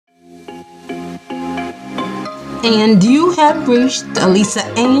And you have reached Lisa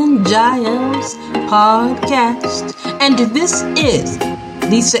and Jael's podcast. And this is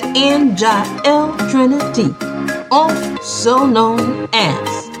Lisa and Jael Trinity, also known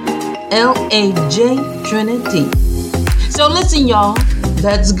as LAJ Trinity. So listen, y'all,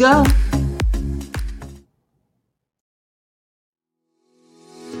 let's go.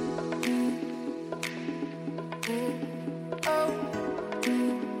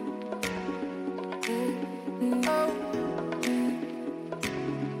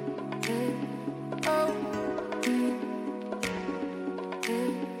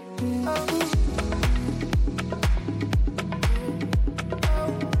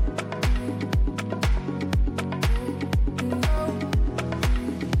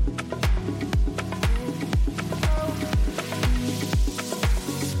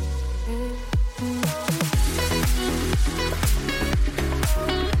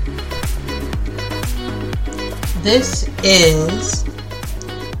 This is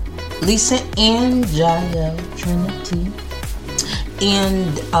Lisa and Jael Trinity,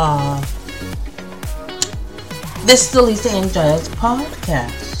 and this is the Lisa and Jael's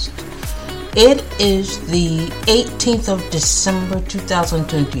podcast. It is the 18th of December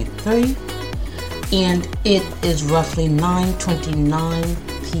 2023, and it is roughly 9:29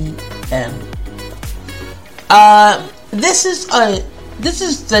 p.m. This is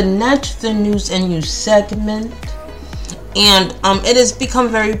the Net, the News, and You segment. And it has become a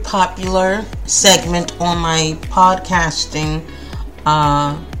very popular segment on my podcasting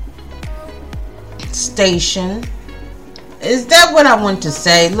station. Is that what I want to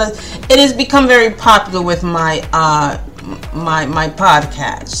say? It has become very popular with my my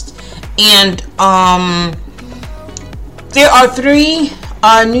podcast. And there are three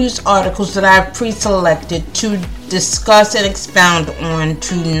news articles that I've pre-selected to discuss and expound on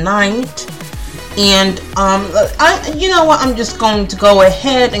tonight. And you know what, I'm just going to go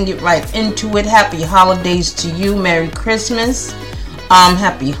ahead and get right into it. Happy holidays to you. Merry Christmas.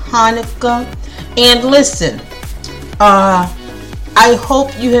 Happy Hanukkah. And listen, I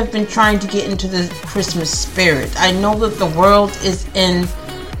hope you have been trying to get into the Christmas spirit. I know that the world is in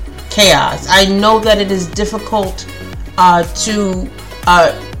chaos. I know that it is difficult to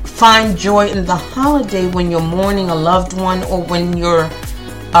find joy in the holiday when you're mourning a loved one, or when you're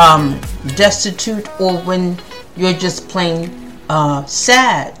destitute, or when you're just plain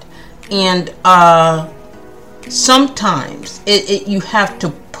sad. And sometimes you have to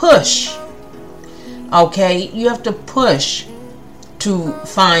push. Okay, you have to push to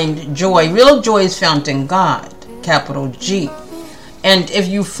find joy. Real joy is found in God, capital G. And if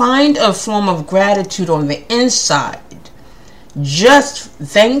you find a form of gratitude on the inside, just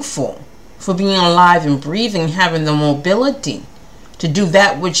thankful for being alive and breathing, having the mobility to do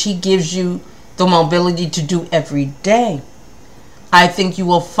that which He gives you the mobility to do every day, I think you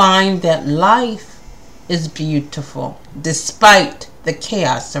will find that life is beautiful despite the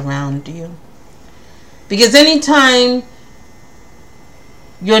chaos around you. Because anytime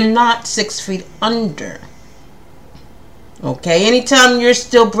you're not 6 feet under, okay, anytime you're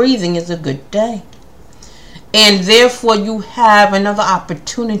still breathing is a good day. And therefore you have another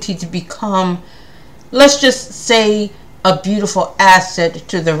opportunity to become, let's just say, a beautiful asset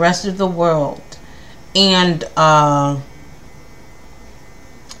to the rest of the world. And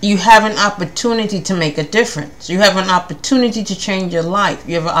you have an opportunity to make a difference. You have an opportunity to change your life.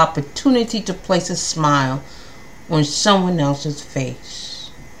 You have an opportunity to place a smile on someone else's face.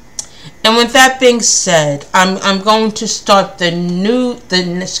 And with that being said, I'm going to start the Net,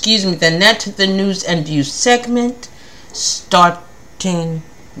 the News, and Views segment, starting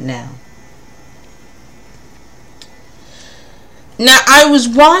now. Now, I was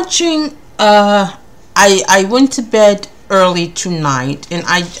watching, I went to bed early tonight, and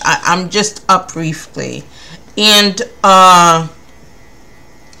I'm just up briefly, and I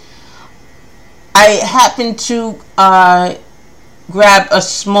happened to grab a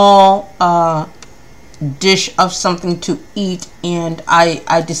small dish of something to eat, and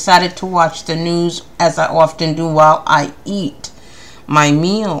I decided to watch the news, as I often do while I eat my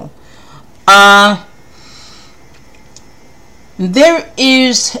meal. There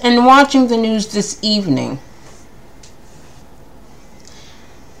is, in watching the news this evening,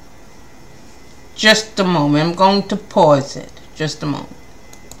 just a moment, I'm going to pause it, just a moment.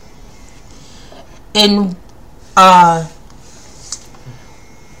 In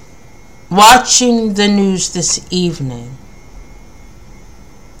watching the news this evening,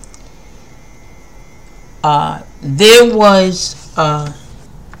 there was, well,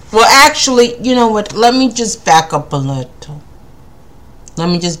 actually, you know what, let me just back up a little.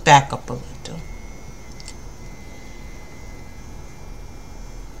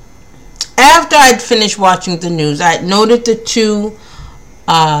 after I'd finished watching the news, I noted the two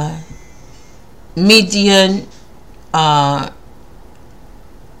media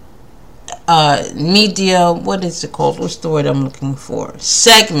what is it called? What's the word I'm looking for?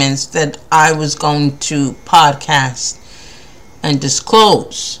 Segments that I was going to podcast and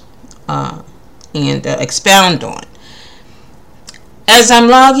disclose and expound on. As I'm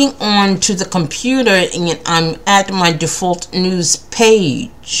logging on to the computer and I'm at my default news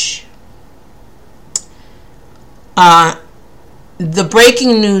page, the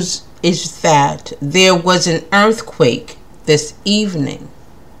breaking news is that there was an earthquake this evening.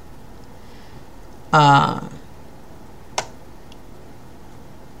 Or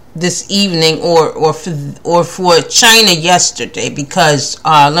for China yesterday, because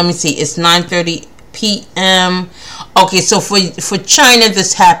let me see, it's 9:30 p.m. Okay, so for China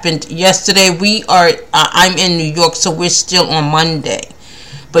this happened yesterday. I'm in New York, so we're still on Monday,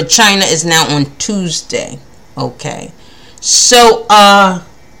 but China is now on Tuesday. Okay, so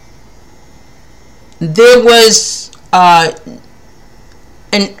there was an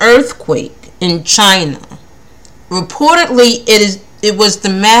earthquake in China. Reportedly, it was the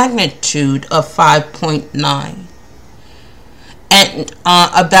magnitude of 5.9, and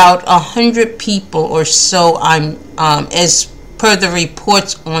about 100 people or so. As per the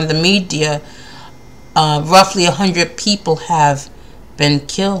reports on the media, roughly 100 people have been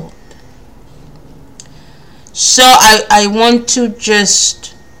killed. So I want to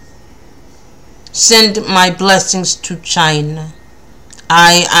just send my blessings to China.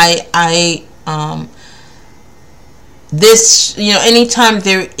 This, anytime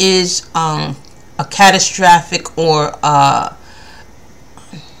there is a catastrophic or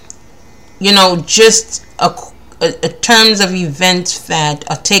just a terms of events that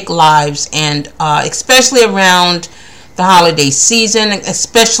take lives, and especially around the holiday season,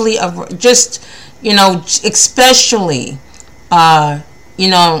 especially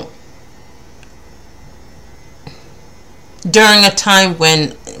during a time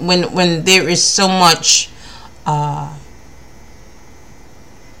when there is so much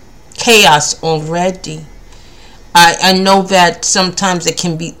chaos already. I know that sometimes it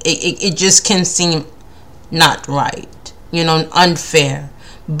just can seem not right, unfair.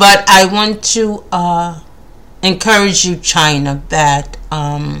 But I want to encourage you, China, that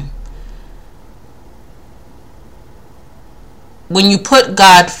when you put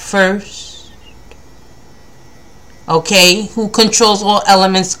God first, okay, who controls all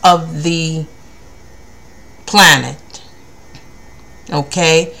elements of the planet,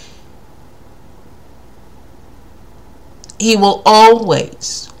 okay, He will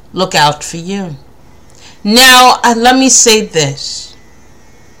always look out for you. Now, let me say this.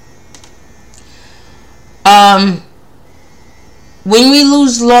 When we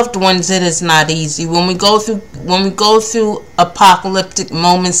lose loved ones, it is not easy. When we go through apocalyptic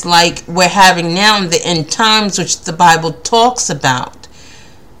moments like we're having now in the end times, which the Bible talks about,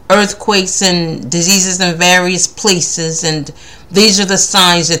 earthquakes and diseases in various places, and these are the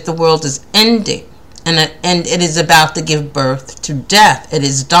signs that the world is ending, and it is about to give birth to death. It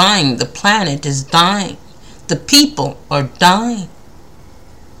is dying. The planet is dying. The people are dying.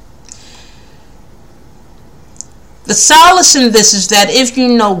 The solace in this is that if you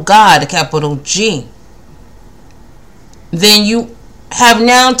know God, capital G, then you have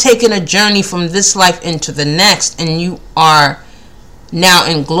now taken a journey from this life into the next, and you are now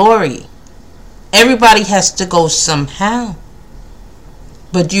in glory. Everybody has to go somehow,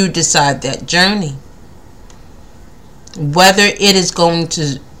 but you decide that journey. Whether it is going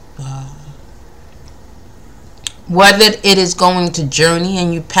to journey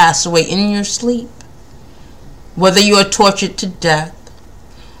and you pass away in your sleep, whether you are tortured to death,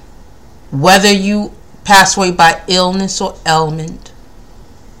 whether you pass away by illness or ailment,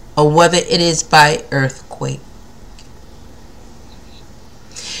 or whether it is by earthquake.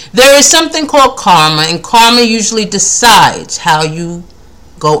 There is something called karma, and karma usually decides how you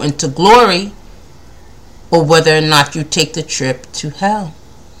go into glory or whether or not you take the trip to hell.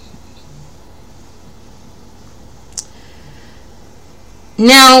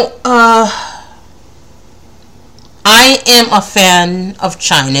 Now, I am a fan of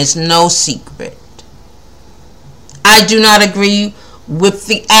China. It's no secret. I do not agree with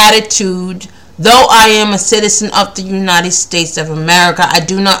the attitude. Though I am a citizen of the United States of America, I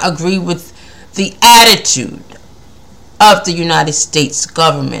do not agree with the attitude of the United States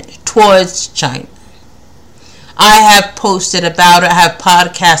government towards China. I have posted about it. I have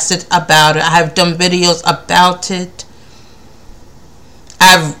podcasted about it. I have done videos about it.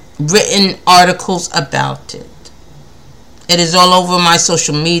 I've written articles about it. It is all over my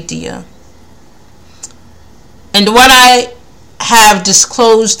social media. And what I have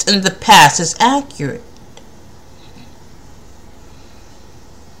disclosed in the past is accurate.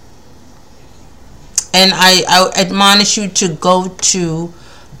 And I admonish you to go to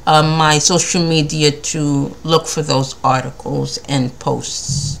my social media to look for those articles and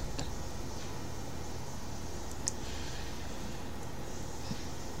posts.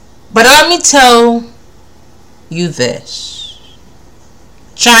 But let me tell you this.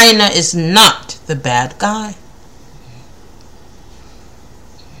 China is not the bad guy.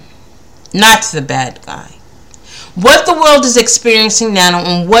 Not the bad guy. What the world is experiencing now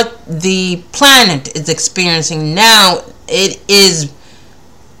and what the planet is experiencing now, it is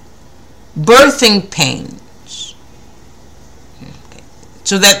birthing pains. Okay.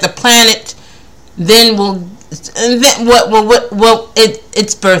 So that the planet then will, it's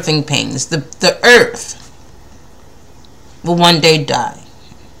birthing pains. The earth will one day die.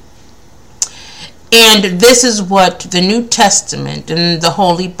 And this is what the New Testament and the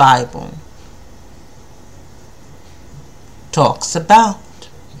Holy Bible talks about.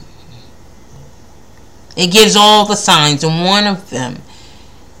 It gives all the signs, and one of them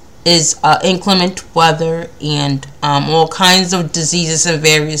is inclement weather and all kinds of diseases in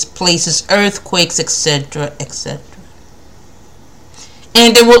various places, earthquakes, etc., etc.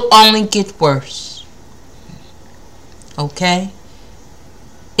 And it will only get worse. Okay?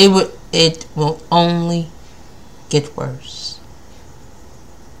 It will only get worse.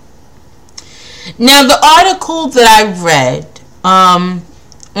 Now, the article that I read on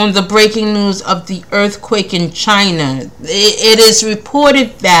the breaking news of the earthquake in China, it is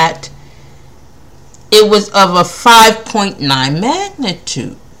reported that it was of a 5.9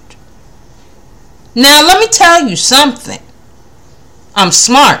 magnitude. Now, let me tell you something. I'm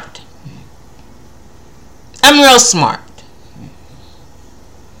smart. I'm real smart.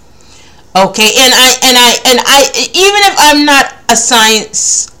 Okay, and I even if I'm not a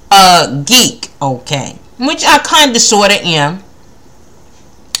science geek, okay, which I kind of sort of am,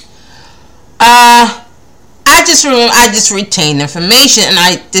 I just retain information, and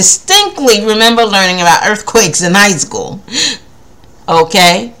I distinctly remember learning about earthquakes in high school.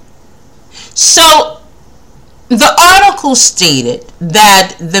 Okay, so the article stated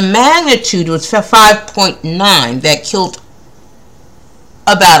that the magnitude was 5.9 that killed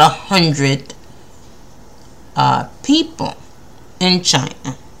about 100 people in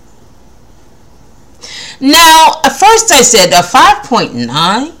China. Now, at first I said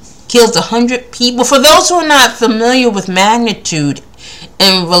 5.9 killed 100 people. For those who are not familiar with magnitude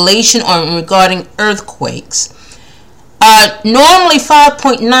in relation or regarding earthquakes, normally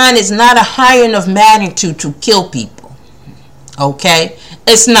 5.9 is not a high enough magnitude to kill people. Okay?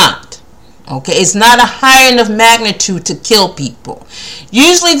 It's not. Okay, it's not a high enough magnitude to kill people.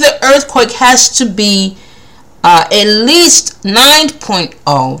 Usually the earthquake has to be at least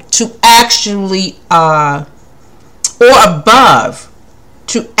 9.0 to actually, or above,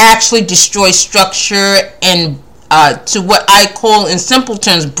 to actually destroy structure and to what I call in simple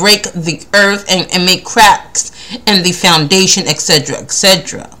terms break the earth and make cracks in the foundation, etc.,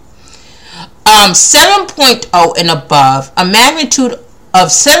 etc. 7.0 and above, a magnitude of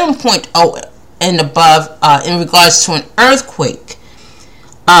 7.0 and above in regards to an earthquake,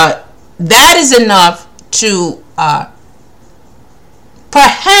 that is enough to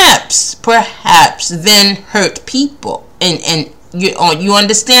perhaps then hurt people, and you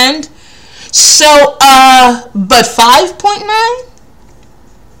understand. So but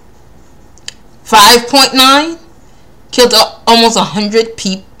 5.9 killed almost 100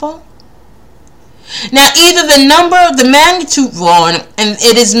 people. Now, either the number, the magnitude wrong, and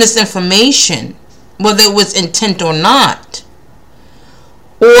it is misinformation, whether it was intent or not,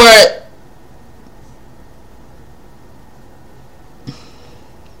 or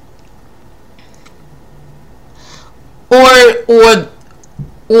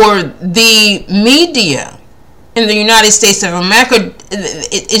the media in the United States of America,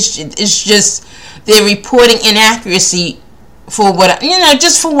 it's just they're reporting inaccuracy for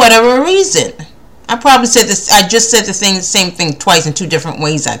just for whatever reason. I probably said this. I just said the same thing twice in two different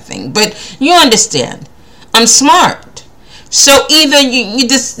ways, I think. But you understand, I'm smart. So either you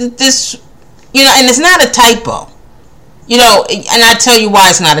this and it's not a typo, and I tell you why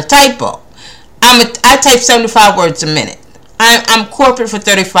it's not a typo. I type 75 words a minute. I'm corporate for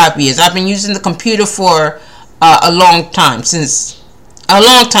 35 years. I've been using the computer for a long time, since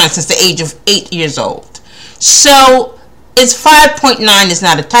the age of 8 years old. So it's 5.9 is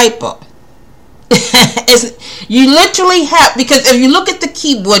not a typo. You literally have, because if you look at the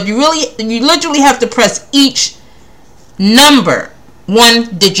keyboard, you literally have to press each number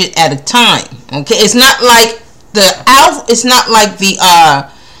one digit at a time. Okay, it's not like the alpha. It's not like the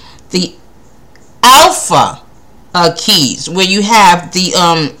alpha keys where you have the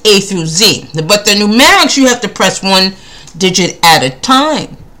A through Z. But the numerics, you have to press one digit at a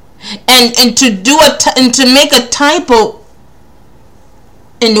time. And to make a typo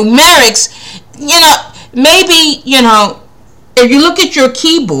in numerics, maybe, if you look at your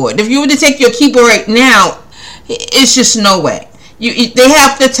keyboard, if you were to take your keyboard right now, it's just no way. They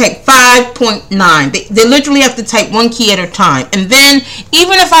have to type 5.9. They literally have to type one key at a time. And then,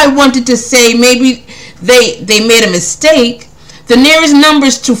 even if I wanted to say maybe they made a mistake, the nearest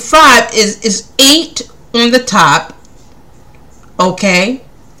numbers to 5 is 8 on the top, okay?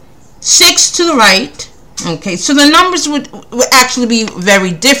 6 to the right. Okay, so the numbers would actually be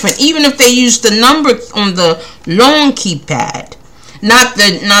very different, even if they use the number on the long keypad, not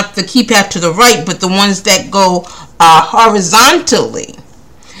the keypad to the right, but the ones that go horizontally.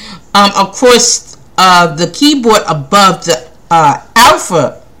 Of course, the keyboard above the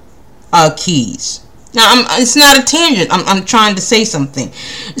alpha keys. Now, it's not a tangent. I'm trying to say something.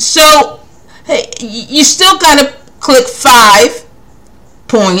 So, hey, you still gotta click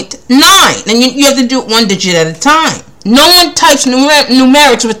 5.9, and you have to do it one digit at a time. No one types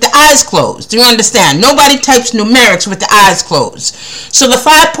numerics with the eyes closed. Do you understand? Nobody types numerics with the eyes closed. So the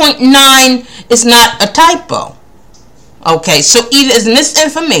 5.9 is not a typo. Okay, so either it's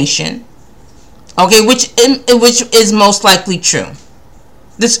misinformation, okay, which is most likely true.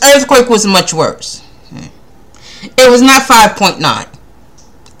 This earthquake was much worse. It was not 5.9.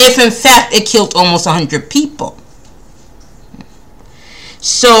 If in fact it killed almost 100 people.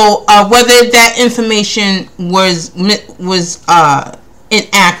 So whether that information was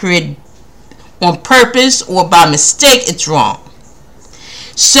inaccurate on purpose or by mistake, it's wrong.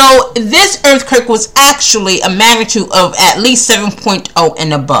 So this earthquake was actually a magnitude of at least 7.0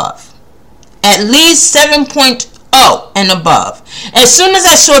 and above. At least 7.0 and above. As soon as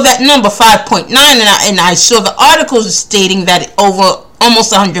I saw that number 5.9 and I saw the articles stating that over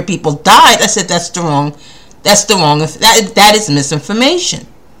almost 100 people died, I said that is misinformation.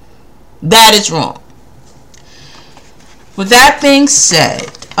 That is wrong. With that being said,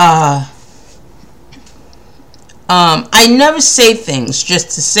 I never say things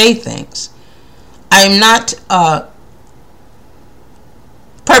just to say things. I'm not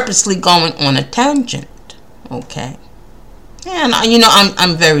purposely going on a tangent, okay? And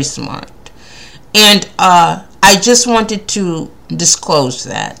I'm very smart, and I just wanted to disclose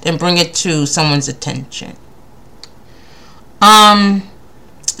that and bring it to someone's attention. I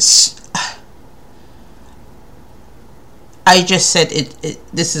just said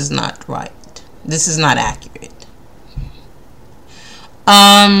this is not right. This is not accurate.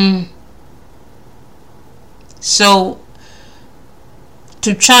 So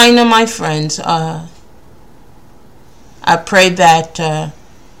to China, my friends, I pray that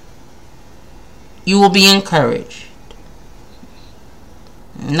you will be encouraged.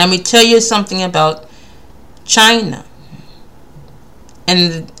 And let me tell you something about China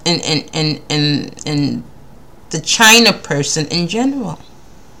and the China person in general.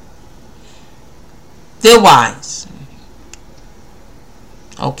 They're wise.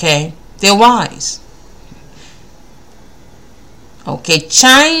 Okay? They're wise. Okay,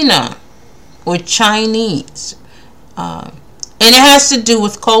 China or Chinese, and it has to do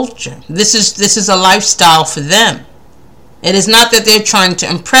with culture. This is a lifestyle for them. It is not that they're trying to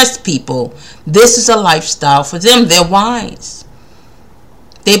impress people. This is a lifestyle for them. They're wise.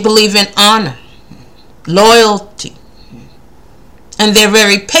 They believe in honor, loyalty, and they're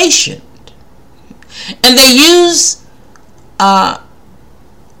very patient. And they use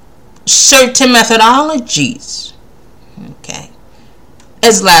certain methodologies, okay,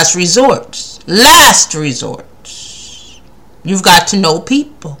 as last resorts. Last resorts. You've got to know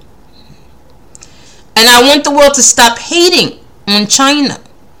people. And I want the world to stop hating on China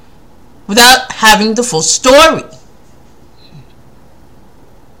without having the full story.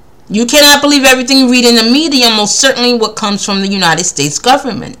 You cannot believe everything you read in the media, most certainly what comes from the United States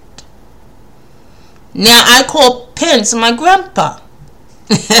government. Now, I call Pence my grandpa.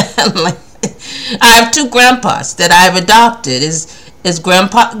 I have two grandpas that I have adopted. Is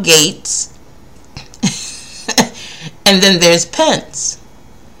Grandpa Gates, and then there's Pence.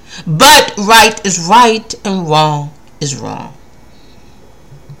 But right is right and wrong is wrong.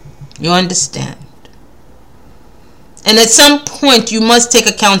 You understand? And at some point, you must take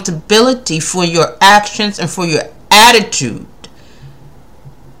accountability for your actions and for your attitude.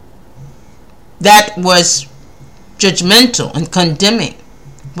 That was judgmental and condemning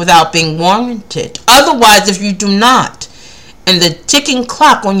without being warranted. Otherwise, if you do not, and the ticking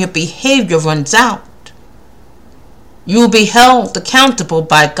clock on your behavior runs out, You will be held accountable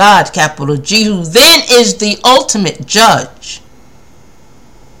by God, capital G, who then is the ultimate judge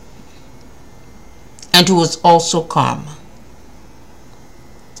and who is also karma.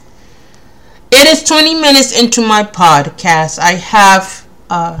 It is 20 minutes into my podcast. I have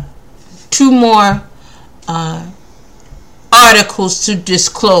 2 more articles to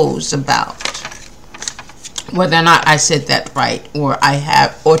disclose about whether or not I said that right, or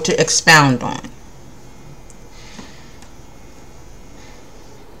to expound on.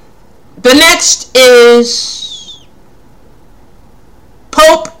 The next is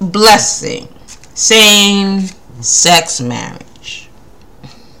Pope blessing same-sex marriage.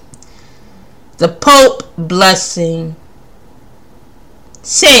 The Pope blessing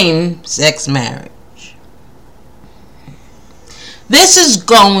same-sex marriage. This is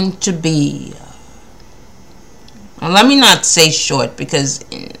going to be, let me not say short, because,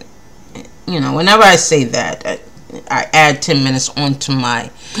 whenever I say that, I add 10 minutes onto my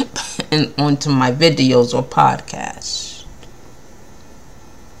videos or podcasts.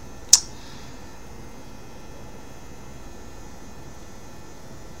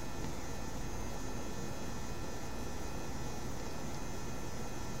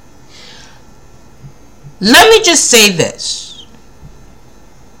 Let me just say this.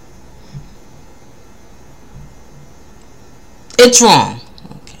 It's wrong.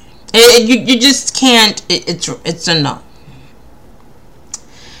 You just can't. It's a no.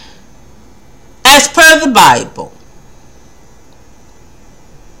 As per the Bible,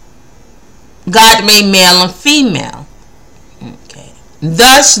 God made male and female. Okay.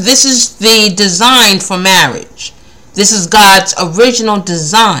 Thus, this is the design for marriage. This is God's original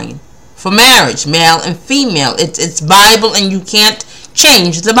design for marriage, male and female. It's Bible, and you can't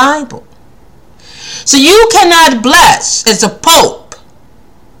change the Bible. So you cannot bless as a pope,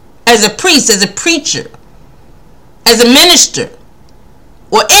 as a priest, as a preacher, as a minister,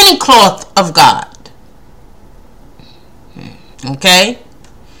 or any cloth of God. Okay?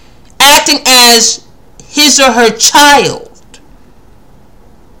 Acting as his or her child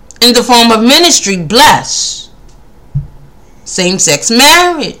in the form of ministry, bless same-sex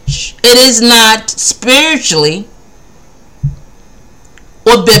marriage. It is not spiritually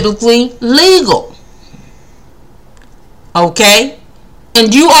or biblically legal. Okay?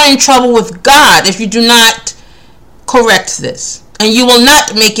 And you are in trouble with God if you do not correct this. And you will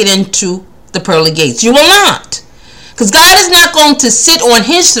not make it into the pearly gates. You will not. Because God is not going to sit on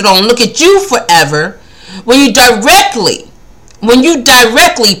his throne, look at you forever, when you directly,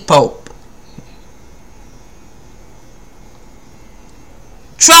 Pope,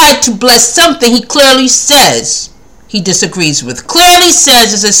 try to bless something he clearly says he disagrees with. Clearly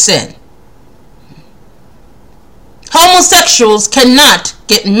says is a sin. Homosexuals cannot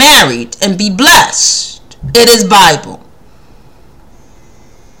get married and be blessed. It is Bible.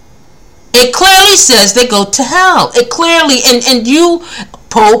 It clearly says they go to hell. It clearly, and you,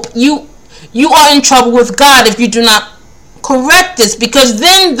 Pope, you are in trouble with God if you do not correct this, because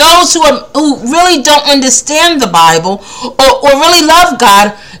then those who really don't understand the Bible or really love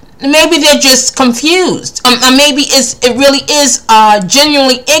God, maybe they're just confused. Maybe it really is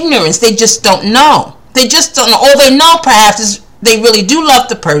genuinely ignorance. They just don't know. They just don't know. All they know perhaps is they really do love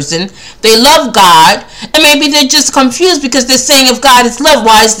the person. They love God. And maybe they're just confused because they're saying if God is love,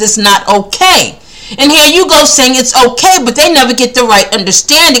 why is this not okay? And here you go saying it's okay, but they never get the right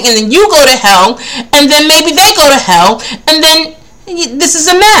understanding. And then you go to hell, and then maybe they go to hell, and then this is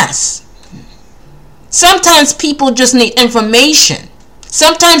a mess. Sometimes people just need information.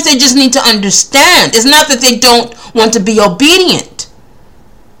 Sometimes they just need to understand. It's not that they don't want to be obedient.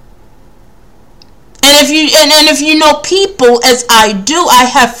 And if you know people as I do, I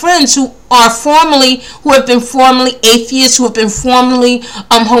have friends who have been formerly atheists, who have been formerly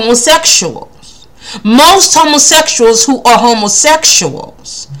homosexuals. Most homosexuals who are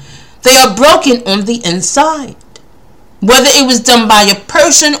homosexuals, they are broken on the inside. Whether it was done by a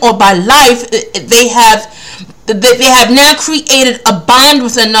person or by life, they have now created a bond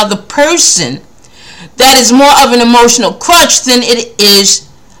with another person that is more of an emotional crutch than it is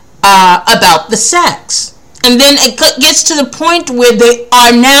about the sex. And then it gets to the point where they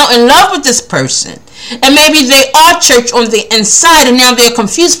are now in love with this person, and maybe they are church on the inside, and now they're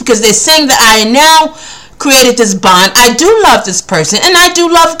confused because they're saying that I now created this bond. I do love this person, and I do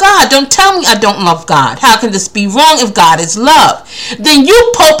love God. Don't tell me I don't love God. How can this be wrong if God is love? Then you,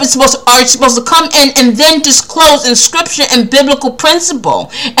 Pope, are supposed to come in and then disclose in scripture and biblical principle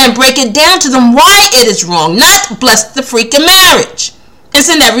and break it down to them why it is wrong, not bless the freaking marriage and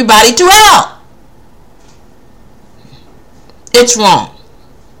send everybody to hell. It's wrong.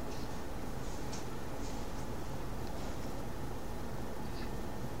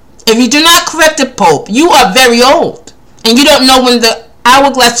 If you do not correct the Pope, you are very old. And you don't know when the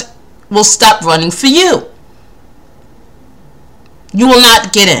hourglass will stop running for you. You will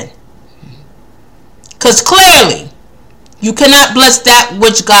not get in. Because clearly, you cannot bless that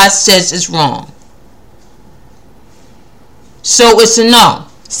which God says is wrong. So it's a no.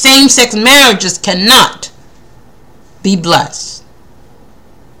 Same-sex marriages cannot be blessed.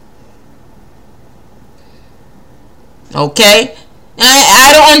 Okay?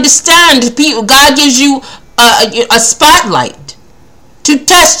 I don't understand. People, God gives you a spotlight to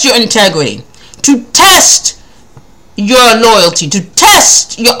test your integrity, to test your loyalty, to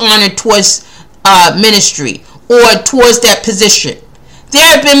test your honor towards ministry or towards that position. There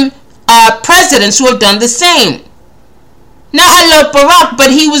have been presidents who have done the same. Now, I love Barack,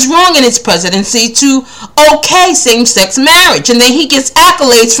 but he was wrong in his presidency to okay same-sex marriage, and then he gets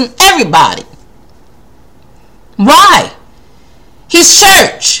accolades from everybody. Why? He's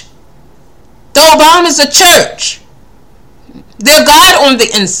church. The Obamas are church. They're God on the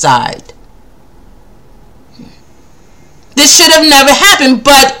inside. This should have never happened,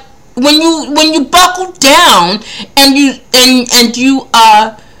 but when you buckle down and you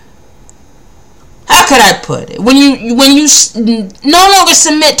how could I put it? When you no longer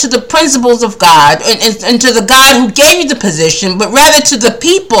submit to the principles of God and to the God who gave you the position, but rather to the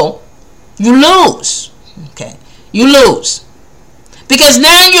people, you lose. Okay, you lose. Because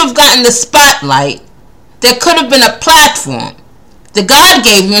now you've gotten the spotlight. There could have been a platform that God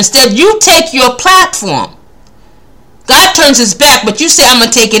gave you. Instead, you take your platform. God turns his back, but you say, I'm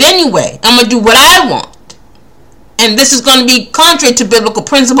going to take it anyway. I'm going to do what I want. And this is going to be contrary to biblical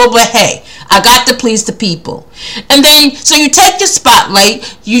principle, but hey, I got to please the people. And then, so you take your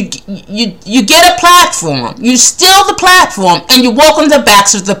spotlight, you get a platform, you steal the platform, and you walk on the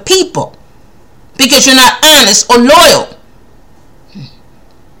backs of the people because you're not honest or loyal.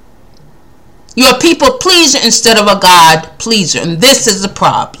 You're a people pleaser instead of a God pleaser. And this is the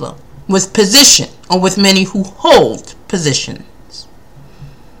problem with position, or with many who hold positions.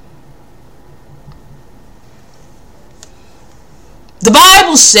 The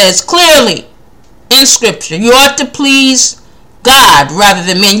Bible says clearly in Scripture, you ought to please God rather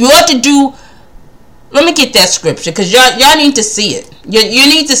than men. You ought to do, let me get that scripture because y'all need to see it. You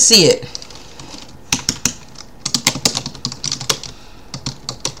need to see it.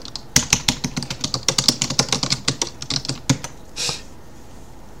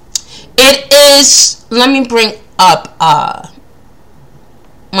 It is, let me bring up my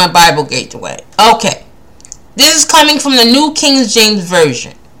Bible gateway. Okay. This is coming from the New King James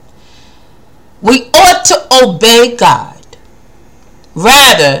Version. We ought to obey God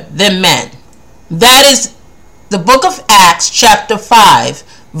rather than men. That is the book of Acts chapter 5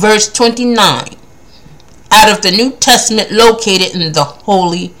 verse 29 out of the New Testament located in the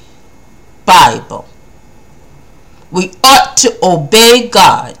Holy Bible. We ought to obey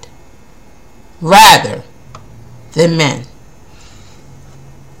God rather than men.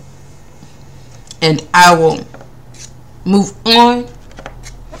 And I will move on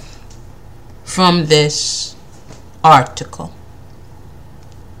from this article.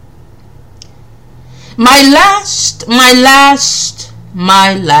 My last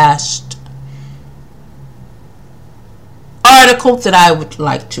article that I would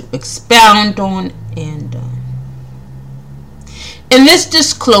like to expound on, and in this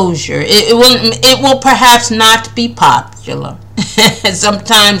disclosure, it will perhaps not be popular.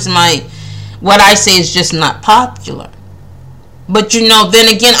 Sometimes what I say is just not popular. But then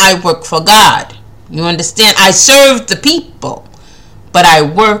again, I work for God. You understand? I serve the people, but I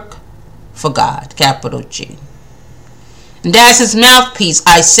work for God, capital G. And as his mouthpiece,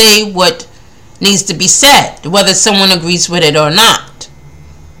 I say what needs to be said, whether someone agrees with it or not.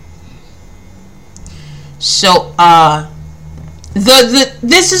 So, the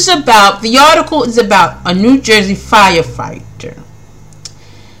article is about a New Jersey firefighter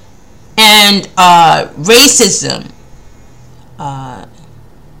and racism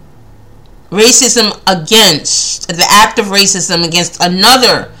against the act of racism against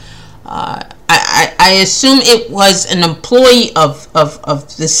another. I assume it was an employee of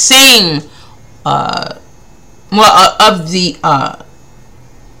the same. I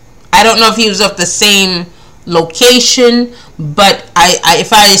don't know if he was of the same location, but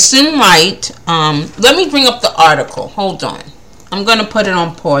if I assume right, let me bring up the article. Hold on. I'm going to put it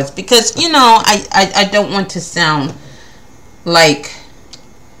on pause because, I don't want to sound like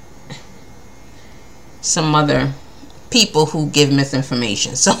some other people who give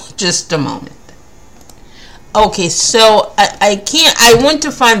misinformation. So, just a moment. Okay, so I want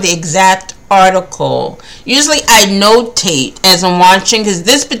to find the exact article, usually I notate as I'm watching, because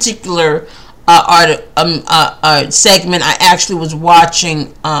this particular segment I actually was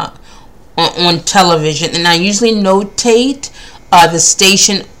watching on television, and I usually notate the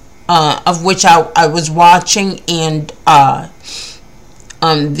station of which I was watching, and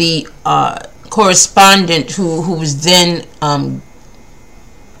the correspondent who was then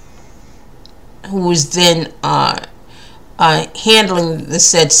handling the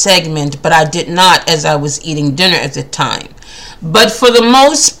said segment, but I did not, as I was eating dinner at the time. But for the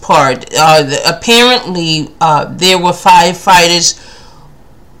most part, apparently there were firefighters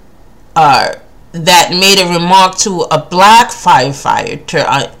that made a remark to a black firefighter.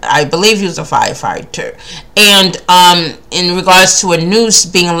 I believe he was a firefighter, and in regards to a noose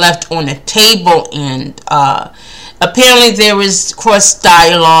being left on a table, and apparently there was cross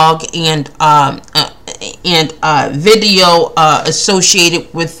dialogue and video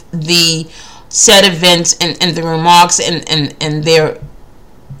associated with the said events and the remarks and their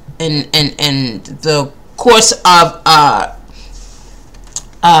and the course of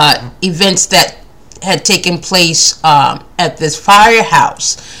events that had taken place at this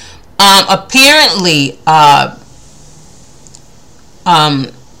firehouse. Apparently, of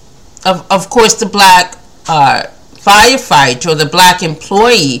course, the black firefighter, or the black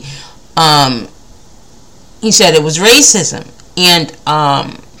employee, he said it was racism, and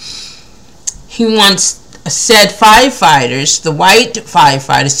he wants said firefighters, the white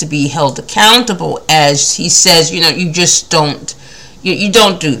firefighters, to be held accountable, as he says, you just don't. You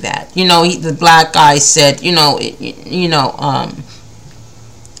don't do that. The black guy said,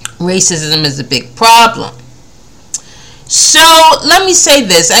 racism is a big problem. So let me say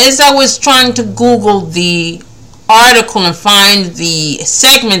this. As I was trying to Google the article and find the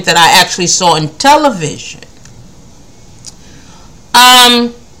segment that I actually saw on television,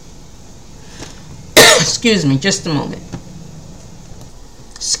 excuse me, just a moment.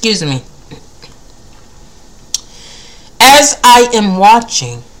 Excuse me. As I am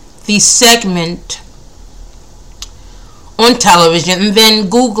watching the segment on television and then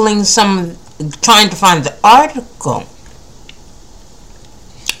Googling trying to find the article,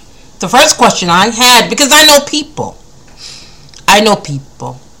 the first question I had, because I know people,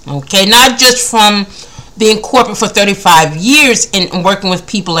 okay, not just from being corporate for 35 years and working with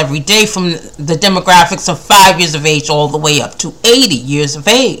people every day, from the demographics of 5 years of age all the way up to 80 years of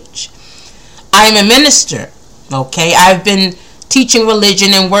age. I am a minister. Okay, I've been teaching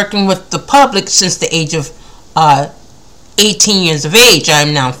religion and working with the public since the age of 18 years of age. I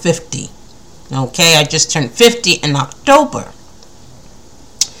am now 50. Okay, I just turned 50 in October.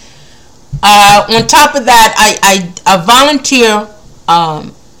 On top of that, I volunteer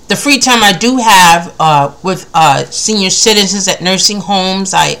the free time I do have with senior citizens at nursing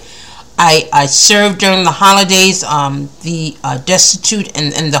homes. I serve during the holidays, the destitute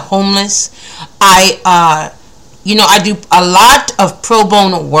and the homeless. I do a lot of pro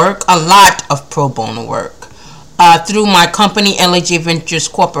bono work, through my company, LAJ Ventures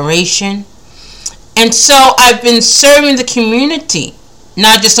Corporation. And so I've been serving the community,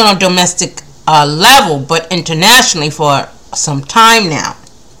 not just on a domestic level, but internationally for some time now.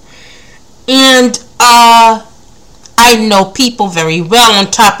 And I know people very well. On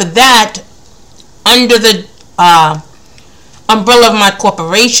top of that, under the umbrella of my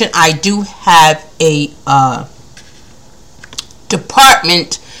corporation, I do have a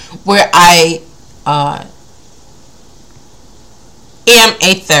department where I am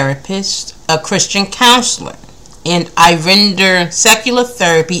a therapist, a Christian counselor, and I render secular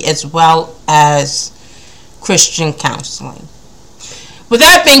therapy as well as Christian counseling. With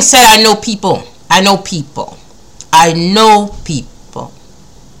that being said, I know people.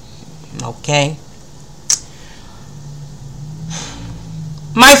 Okay?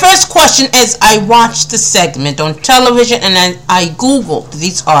 My first question, as I watched the segment on television and I Googled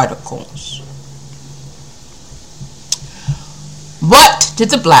these articles, what did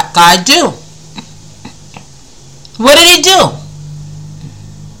the black guy do? What did he do?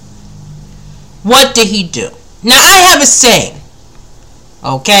 What did he do? Now, I have a saying,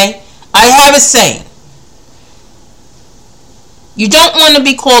 okay? I have a saying. You don't want to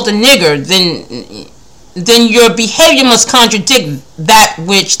be called a nigger, then your behavior must contradict that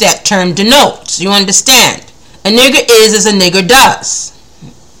which that term denotes. You understand? A nigger is as a nigger does.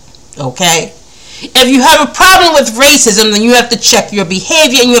 Okay? If you have a problem with racism, then you have to check your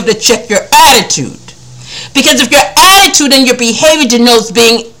behavior and you have to check your attitude. Because if your attitude and your behavior denotes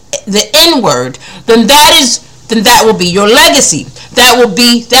being the N-word, then that will be your legacy. That will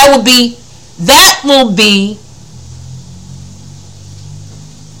be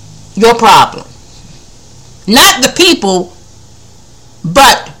your problem. Not the people,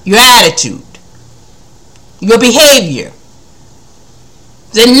 but your attitude, your behavior,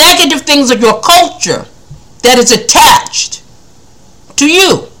 the negative things of your culture that is attached to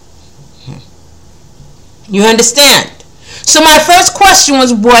you. You understand? So my first question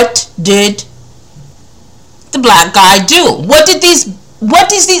was, what did the black guy do? What did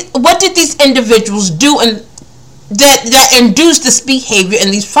these individuals do and that induced this behavior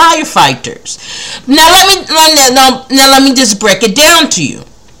in these firefighters? Now let me just break it down to you.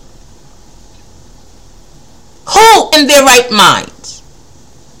 Who in their right minds?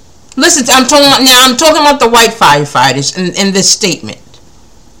 Listen, I'm talking about the white firefighters in this statement.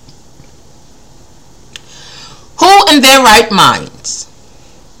 Who in their right minds,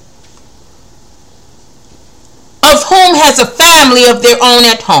 of whom has a family of their own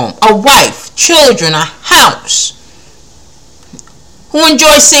at home, a wife, children, a house, who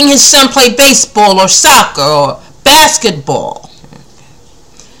enjoys seeing his son play baseball or soccer or basketball,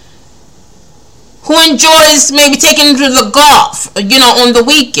 who enjoys maybe taking him to the golf, on the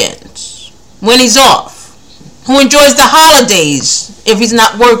weekends when he's off, who enjoys the holidays if he's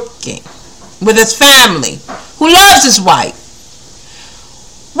not working with his family, who loves his wife.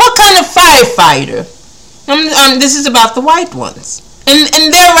 What kind of firefighter, this is about the white ones,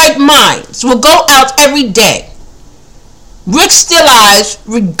 in their right minds, will go out every day, risk their lives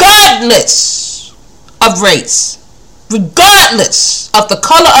regardless of race, regardless of the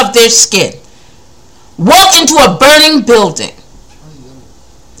color of their skin, walk into a burning building,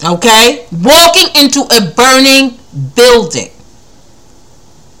 okay? Walking into a burning building.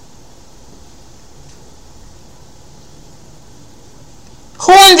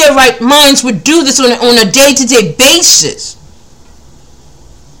 Who in their right minds would do this on a day-to-day basis?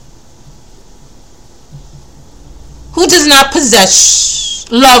 Who does not possess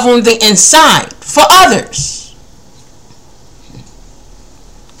love on the inside for others?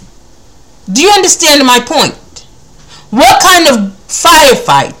 Do you understand my point? What kind of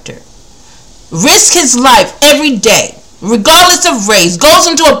firefighter risks his life every day, regardless of race, goes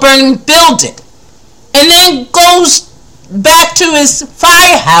into a burning building, and then goes back to his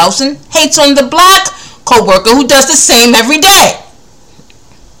firehouse and hates on the black co-worker who does the same every day?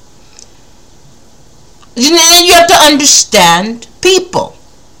 You have to understand people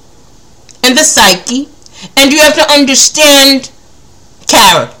and the psyche, and you have to understand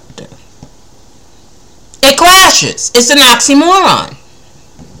character. It clashes. It's an oxymoron.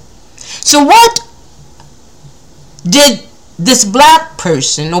 So what did this black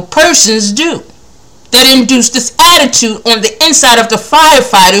person or persons do that induced this attitude on the inside of the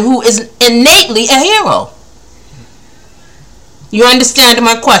firefighter who is innately a hero? You understand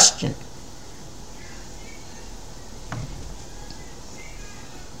my question?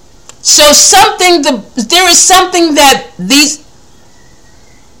 So there is something that these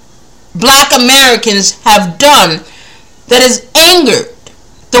black Americans have done that has angered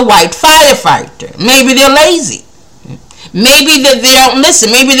the white firefighter. Maybe they're lazy. Maybe that they don't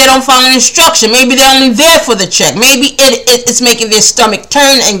listen. Maybe they don't follow instruction. Maybe they're only there for the check. Maybe it's making their stomach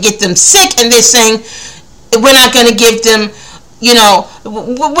turn and get them sick, and they're saying, we're not going to give them, we're not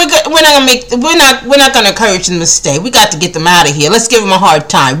going to encourage them to stay. We got to get them out of here. Let's give them a hard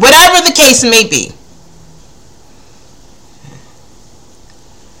time. Whatever the case may be.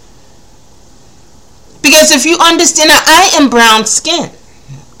 Because if you understand, I am brown skin.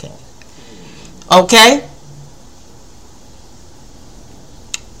 Okay?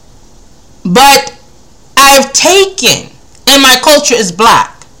 But I've taken, and my culture is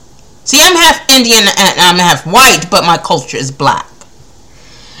black. See, I'm half Indian and I'm half white, but my culture is black.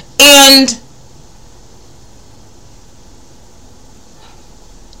 And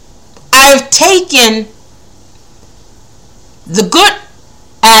I've taken the good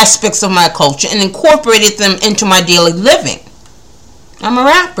aspects of my culture and incorporated them into my daily living. I'm a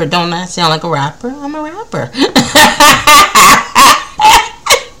rapper, don't I sound like a rapper? I'm a rapper.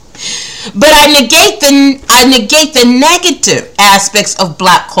 But I negate the negative aspects of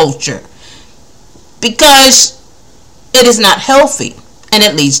black culture because it is not healthy and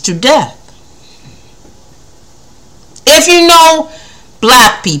it leads to death. If you know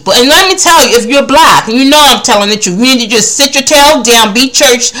black people, and let me tell you, if you're black and you know I'm telling the truth, you need to just sit your tail down, be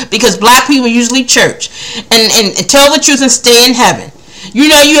church, because black people usually church, and tell the truth and stay in heaven. You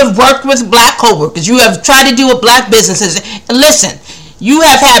know, you have worked with black co-workers, you have tried to deal with black businesses, and listen, you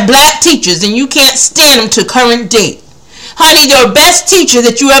have had black teachers and you can't stand them to current date. Honey, your best teacher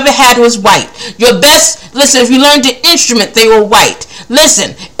that you ever had was white. Your best, listen, if you learned an instrument, they were white.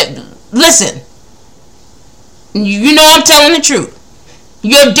 Listen. You know I'm telling the truth.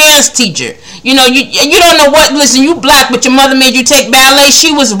 Your dance teacher. You don't know what. Listen, you black, but your mother made you take ballet.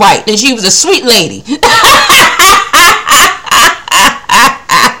 She was white, and she was a sweet lady.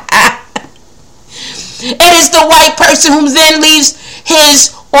 It is the white person who then leaves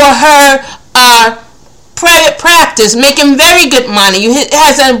his or her private practice, making very good money,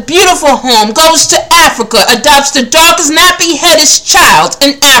 has a beautiful home, goes to Africa, adopts the darkest nappy-headed child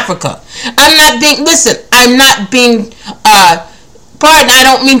in Africa. I'm not being pardon, I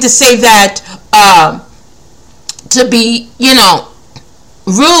don't mean to say that to be,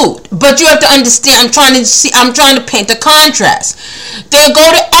 rude, but you have to understand. I'm trying to paint a contrast. They'll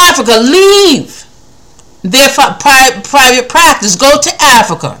go to Africa, leave their private practice, go to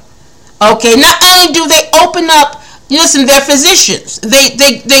Africa. Okay, not only do they open up, they're physicians, they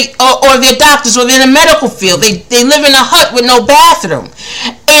or they're doctors, or they're in the medical field. They live in a hut with no bathroom,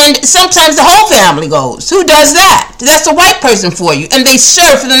 and sometimes the whole family goes. Who does that? That's a white person for you, and they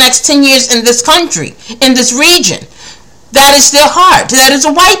serve for the next 10 years in this country, in this region. That is their heart. That is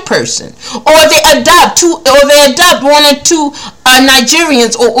a white person. Or they adopt one or two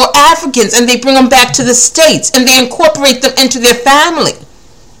Nigerians or Africans, and they bring them back to the States, and they incorporate them into their family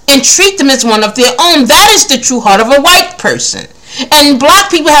and treat them as one of their own. That is the true heart of a white person. And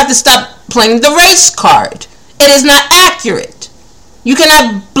black people have to stop playing the race card. It is not accurate. You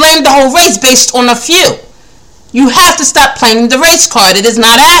cannot blame the whole race based on a few. You have to stop playing the race card. It is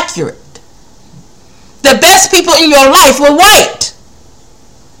not accurate. The best people in your life were white.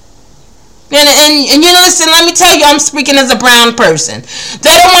 And listen, let me tell you, I'm speaking as a brown person.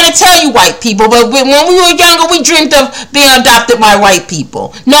 They don't want to tell you white people, but when we were younger, we dreamed of being adopted by white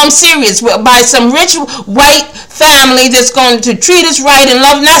people. No, I'm serious. By some rich white family that's going to treat us right and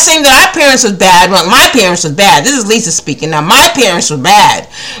love. Not saying that our parents was bad. Well, my parents was bad. This is Lisa speaking now. My parents were bad.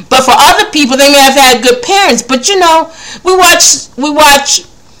 But for other people, they may have had good parents. But we watch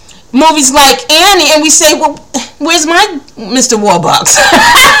movies like Annie, and we say, well, where's my Mr. Warbucks?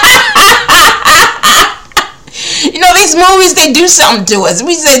 These movies, they do something to us.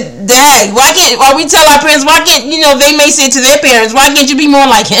 We say, dang, why we tell our parents, why can't, they may say to their parents, why can't you be more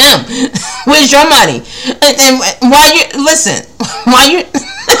like him? Where's your money? And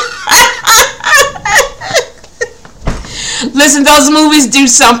listen, those movies do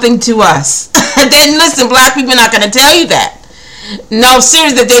something to us. Then listen, black people are not going to tell you that. No,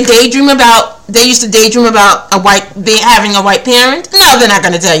 seriously, they used to daydream about having a white parent. No, they're not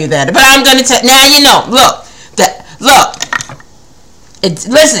going to tell you that. But I'm going to tell, now look,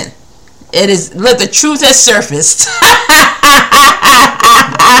 the truth has surfaced.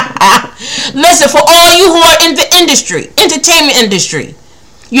 Listen, for all you who are in the entertainment industry,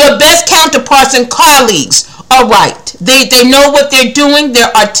 your best counterparts and colleagues are white. They know what they're doing.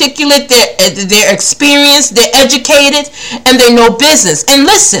 They're articulate. They're experienced. They're educated, and they know business. And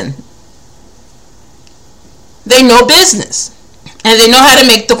listen, they know business, and they know how to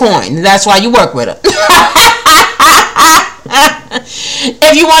make the coin. That's why you work with them.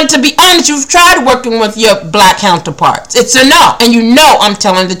 If you want to be honest, you've tried working with your black counterparts. It's a no, and I'm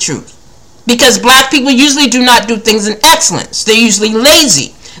telling the truth, because black people usually do not do things in excellence. They're usually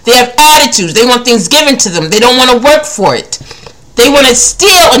lazy. They have attitudes. They want things given to them. They don't want to work for it. They want to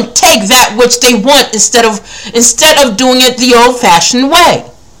steal and take that which they want instead of doing it the old-fashioned way.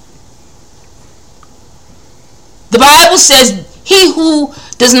 The Bible says, he who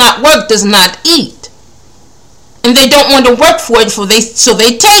does not work does not eat. And they don't want to work for it, so they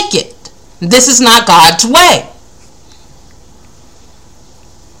take it. This is not God's way.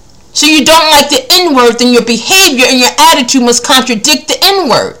 So you don't like the N-word, then your behavior and your attitude must contradict the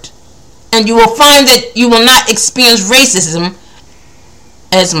N-word. And you will find that you will not experience racism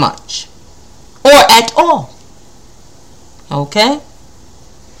as much. Or at all. Okay?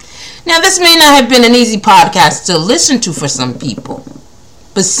 Now, this may not have been an easy podcast to listen to for some people.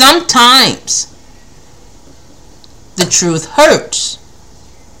 But sometimes the truth hurts.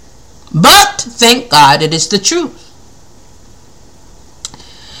 But thank God it is the truth.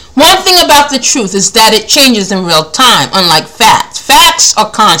 One thing about the truth is that it changes in real time, unlike facts. Facts are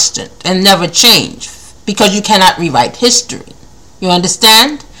constant and never change because you cannot rewrite history. You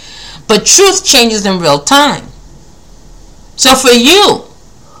understand? But truth changes in real time. So for you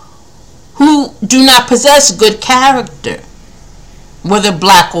who do not possess good character, whether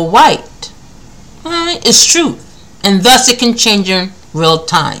black or white, it's truth. And thus it can change in real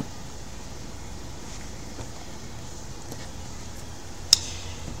time.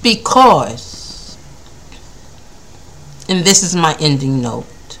 Because, and this is my ending note,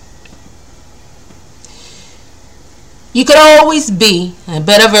 you could always be a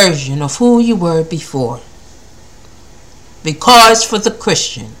better version of who you were before. Because for the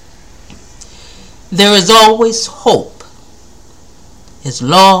Christian, there is always hope as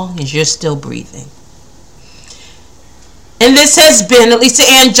long as you're still breathing. And this has been Lisa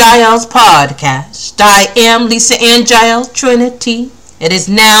Ann Giles podcast. I am Lisa Ann Giles Trinity. It is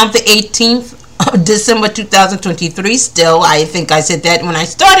now the 18th of December 2023. Still, I think I said that when I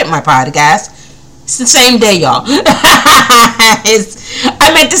started my podcast. It's the same day, y'all. I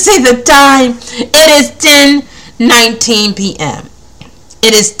meant to say the time. It is 10:19 p.m.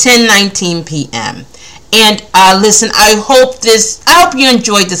 It is 10:19 p.m. And listen, I hope you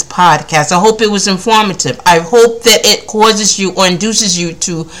enjoyed this podcast. I hope it was informative. I hope that it causes you or induces you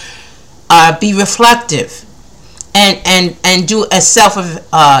to be reflective and do a self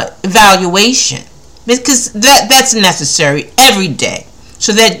evaluation, because that's necessary every day,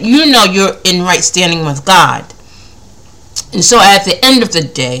 so that you know you're in right standing with God. And so at the end of the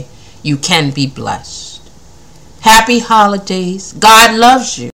day, you can be blessed. Happy holidays. God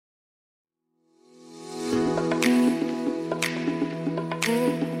loves you.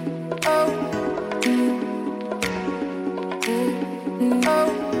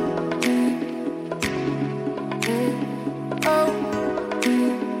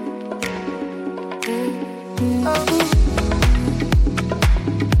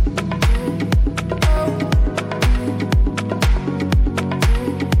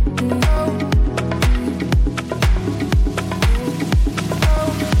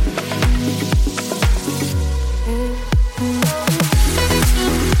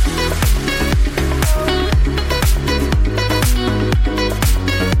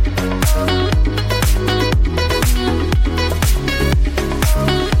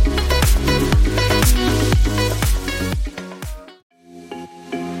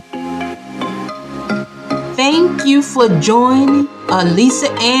 Thank you for joining Lisa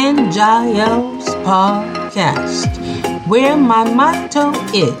Ann Giles podcast, where my motto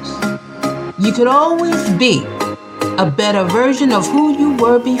is, you could always be a better version of who you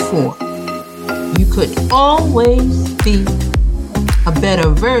were before. You could always be a better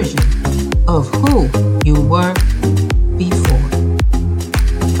version of who you were before.